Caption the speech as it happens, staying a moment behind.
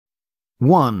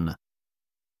1.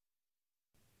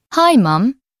 Hi,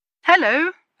 Mum. Hello,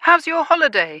 how's your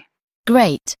holiday?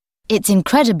 Great. It's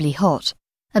incredibly hot.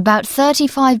 About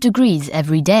 35 degrees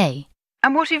every day.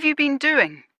 And what have you been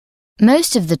doing?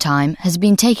 Most of the time has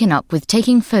been taken up with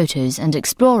taking photos and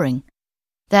exploring.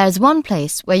 There is one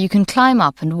place where you can climb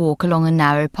up and walk along a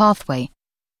narrow pathway.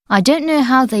 I don't know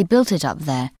how they built it up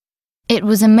there. It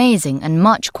was amazing and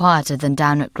much quieter than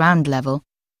down at ground level.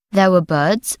 There were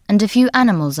birds and a few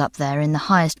animals up there in the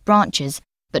highest branches,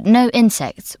 but no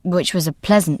insects, which was a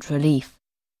pleasant relief.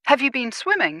 Have you been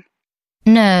swimming?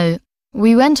 No,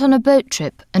 we went on a boat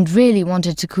trip and really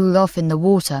wanted to cool off in the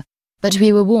water, but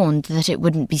we were warned that it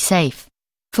wouldn't be safe.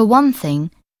 For one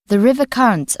thing, the river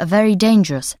currents are very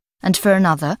dangerous, and for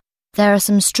another, there are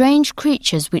some strange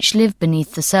creatures which live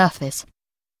beneath the surface.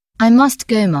 I must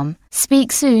go, Mum.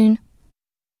 Speak soon.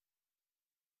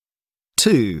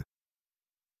 2.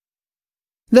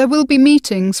 There will be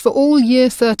meetings for all Year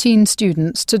 13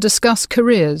 students to discuss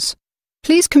careers.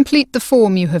 Please complete the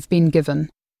form you have been given.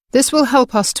 This will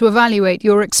help us to evaluate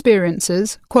your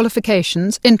experiences,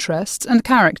 qualifications, interests and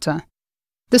character.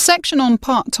 The section on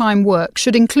part-time work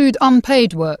should include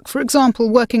unpaid work, for example,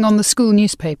 working on the school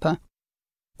newspaper.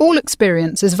 All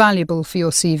experience is valuable for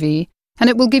your CV, and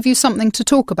it will give you something to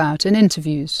talk about in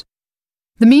interviews.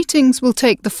 The meetings will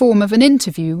take the form of an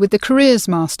interview with the Careers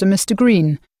Master, Mr.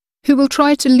 Green, who will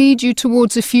try to lead you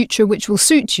towards a future which will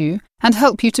suit you and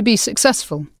help you to be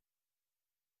successful.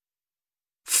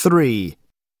 3.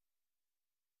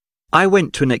 I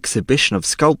went to an exhibition of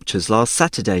sculptures last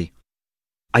Saturday.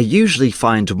 I usually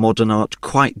find modern art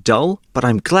quite dull, but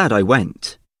I'm glad I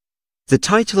went. The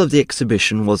title of the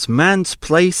exhibition was Man's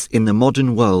Place in the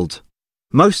Modern World.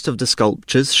 Most of the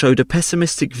sculptures showed a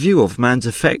pessimistic view of man's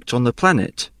effect on the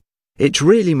planet. It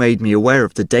really made me aware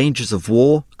of the dangers of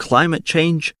war, climate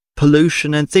change,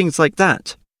 pollution and things like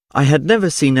that. I had never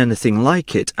seen anything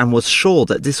like it and was sure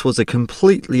that this was a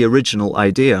completely original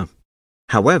idea.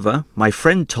 However, my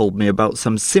friend told me about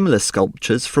some similar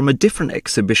sculptures from a different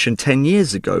exhibition 10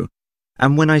 years ago,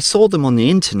 and when I saw them on the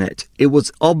internet, it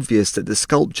was obvious that the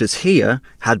sculptures here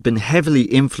had been heavily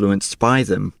influenced by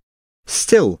them.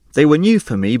 Still, they were new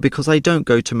for me because I don't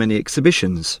go to many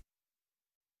exhibitions.